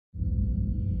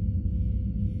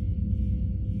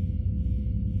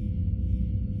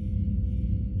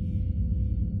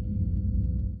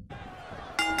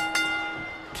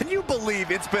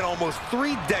believe it's been almost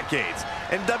 3 decades,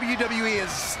 and WWE is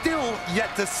still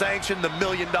yet to sanction the $1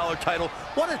 million title.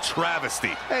 What a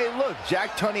travesty. Hey, look,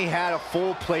 Jack Tunney had a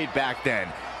full plate back then.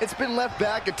 It's been left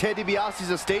back at Ted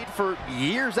DiBiase's estate for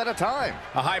years at a time.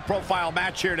 A high-profile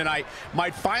match here tonight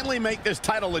might finally make this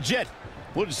title legit.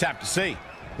 We'll just have to see.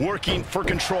 Working for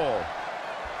control.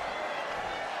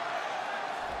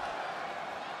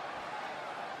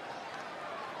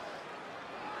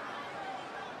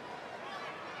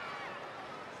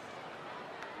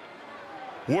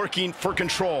 Working for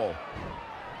control.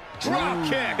 Drop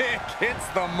kick. Hits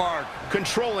the mark.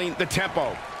 Controlling the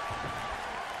tempo.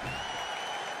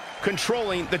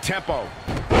 Controlling the tempo.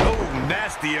 Oh,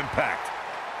 nasty impact.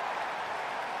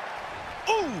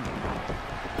 Ooh!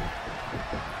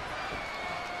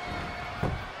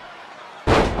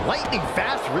 Lightning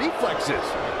fast reflexes.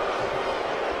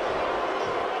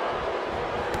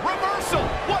 Reversal!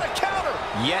 What a counter!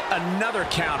 Yet another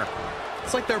counter.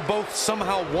 It's like they're both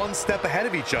somehow one step ahead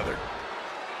of each other.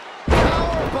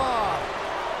 Powerbomb.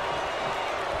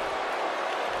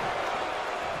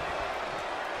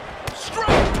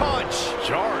 Straight punch!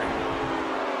 Jarring.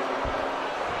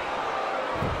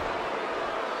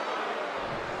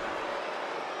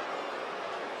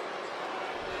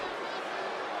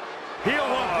 Heel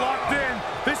hook locked in.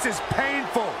 This is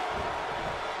painful.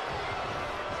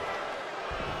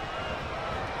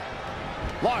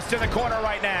 Lost in the corner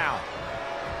right now.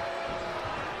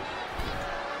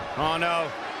 Oh, no.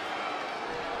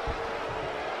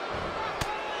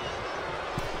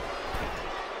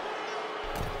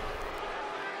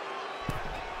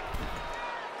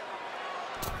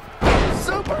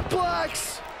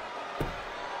 Superplex.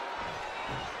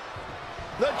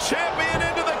 The champion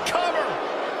into the cover.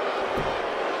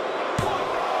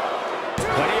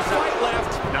 Plenty of fight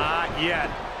left. Not yet.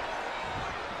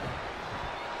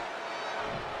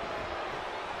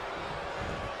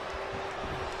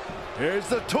 Here's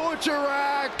the torture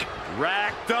rack.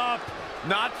 Racked up.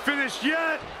 Not finished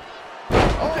yet.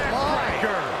 Oh,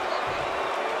 Neckbreaker.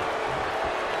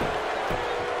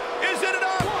 Is it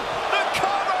enough? The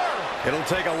cover! It'll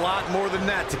take a lot more than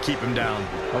that to keep him down.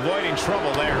 Avoiding trouble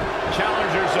there.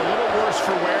 Challenger's a little worse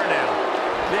for wear now.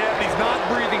 Yeah, but he's not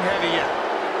breathing heavy yet.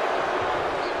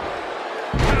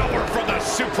 Power from the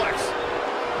suplex.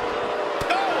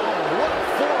 Oh, what a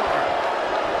forearm.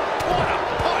 What a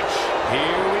punch.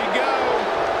 Here we go.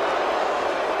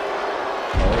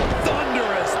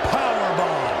 Thunderous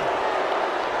powerbomb.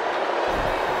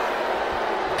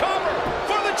 Cover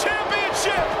for the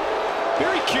championship.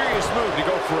 Very curious move to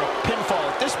go for a pinfall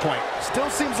at this point. Still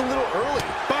seems a little early.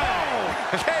 Boom!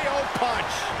 KO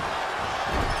punch.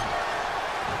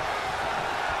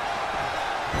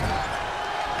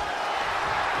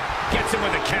 Gets him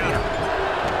with a counter.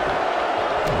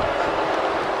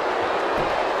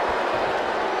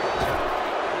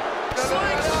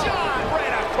 Slingshot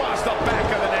right across the back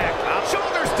of the neck.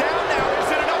 Shoulders down now. Is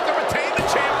it enough to retain the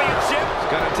championship? It's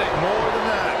gonna take more than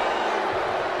that.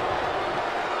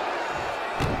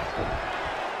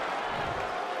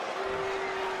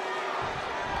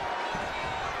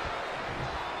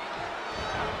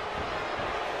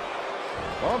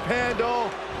 Bump handle.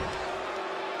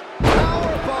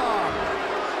 Powerbomb.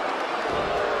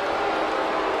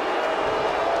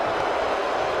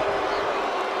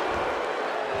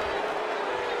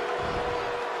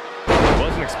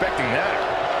 Wasn't expecting that.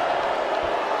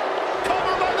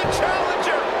 Cover by the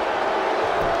challenger.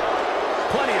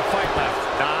 Plenty of fight left.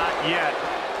 Not yet.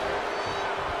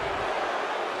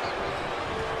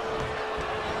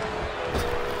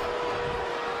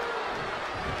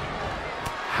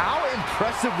 How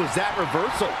impressive was that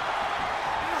reversal?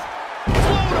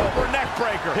 Float over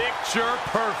neckbreaker. Picture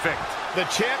perfect. The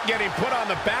champ getting put on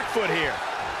the back foot here.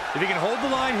 If he can hold the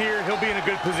line here, he'll be in a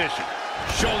good position.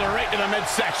 Shoulder right to the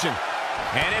midsection.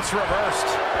 And it's reversed.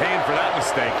 Paying for that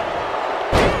mistake.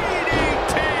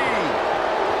 DDT!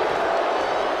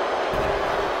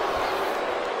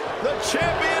 The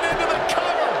champion into the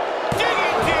cover.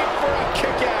 Digging deep for a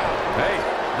kick out. Hey,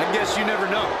 I guess you never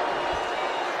know.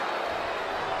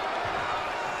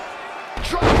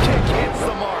 Drop kick hits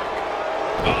the mark.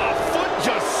 Oh, foot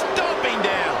just stomping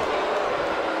down.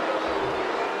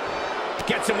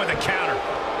 Gets him with a counter.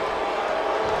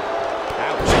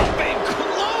 Jumping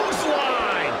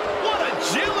clothesline. What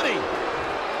agility.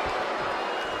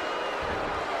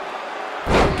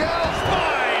 Go.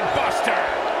 Spine buster.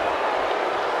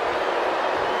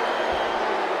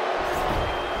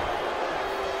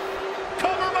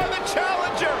 Cover by the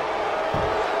challenger.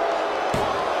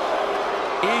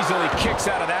 Easily kicks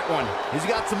out of that one. He's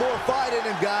got some more fight in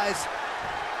him, guys.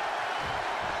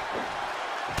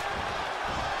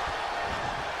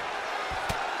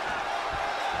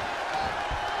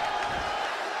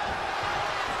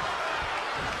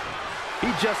 He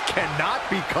just cannot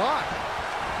be caught.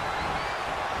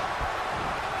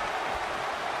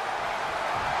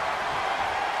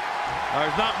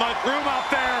 There's not much room out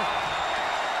there.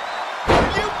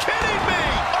 Are you kidding me?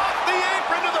 Off the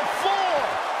apron to the floor.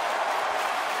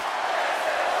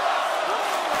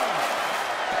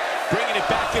 Bringing it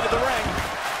back into the ring.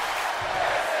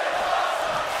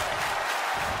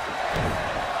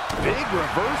 Big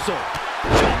reversal.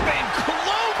 Jumping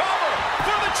clover cover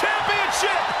for the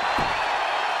championship.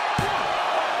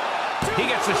 He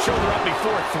gets the shoulder up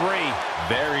before 3.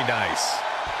 Very nice.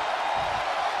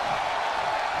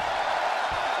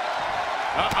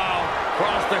 Uh-oh.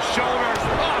 Across the shoulders.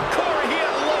 Oh, Corey, he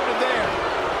had loaded there.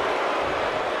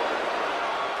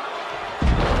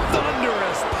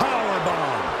 Thunderous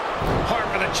powerbomb. Hard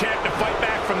for the champ to fight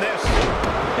back from this.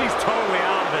 He's totally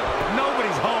out of it.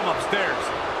 Nobody's home upstairs.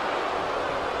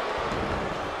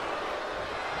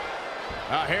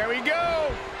 Here we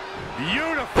go.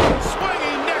 Beautiful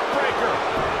swinging neck breaker.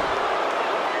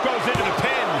 Goes into the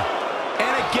pin.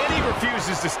 And again, he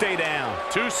refuses to stay down.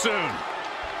 Too soon.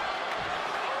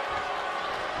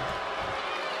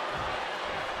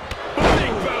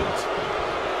 Big boot.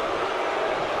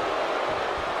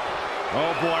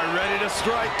 Oh boy, ready to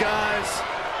strike, guys.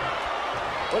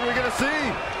 What are we gonna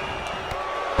see?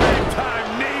 Big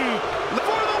time knee.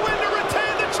 For the win to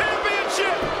retain the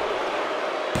championship.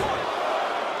 1,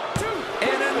 2.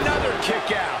 And another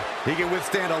kick out. He can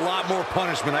withstand a lot more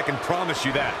punishment, I can promise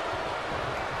you that.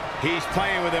 He's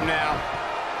playing with him now.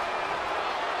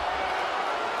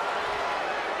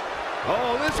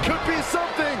 Oh, this could be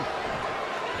something.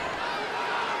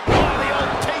 Oh, the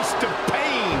old taste of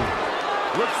pain.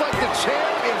 Looks like the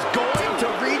champ is going to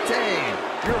retain.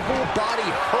 Your whole body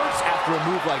hurts after a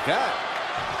move like that.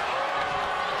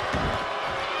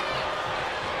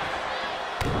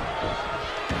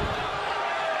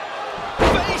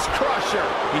 Face crusher.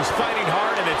 He's fighting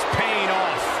hard and it's paying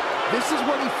off. This is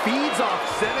what he feeds off,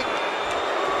 Senec.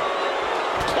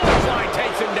 Clothesline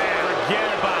takes him down. Forget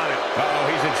about it. Uh-oh,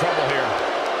 he's in trouble here.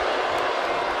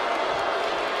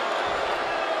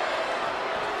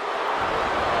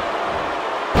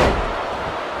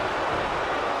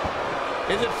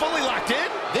 Is it fully locked in?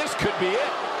 This could be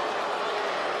it.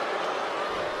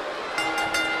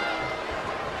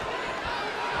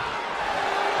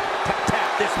 Tap,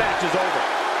 tap. This match is over.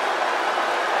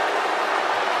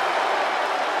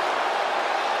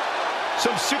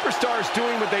 Some superstars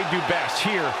doing what they do best.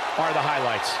 Here are the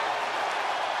highlights.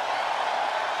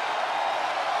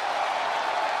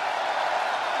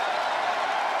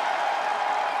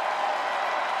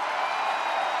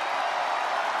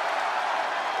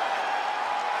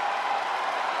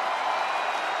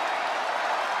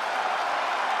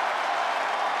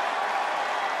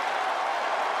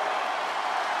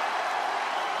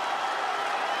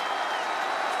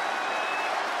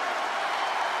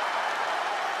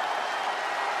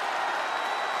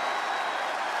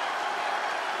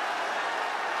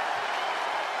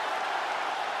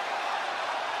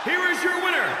 Here is your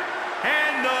winner,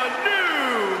 and the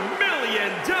new $1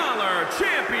 million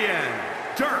champion,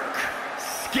 Dirk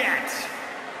Scat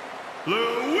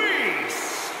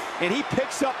Lumis. And he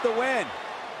picks up the win.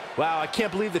 Wow, I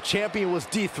can't believe the champion was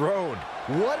dethroned.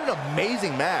 What an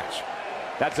amazing match.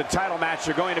 That's a title match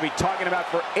you're going to be talking about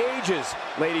for ages,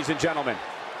 ladies and gentlemen.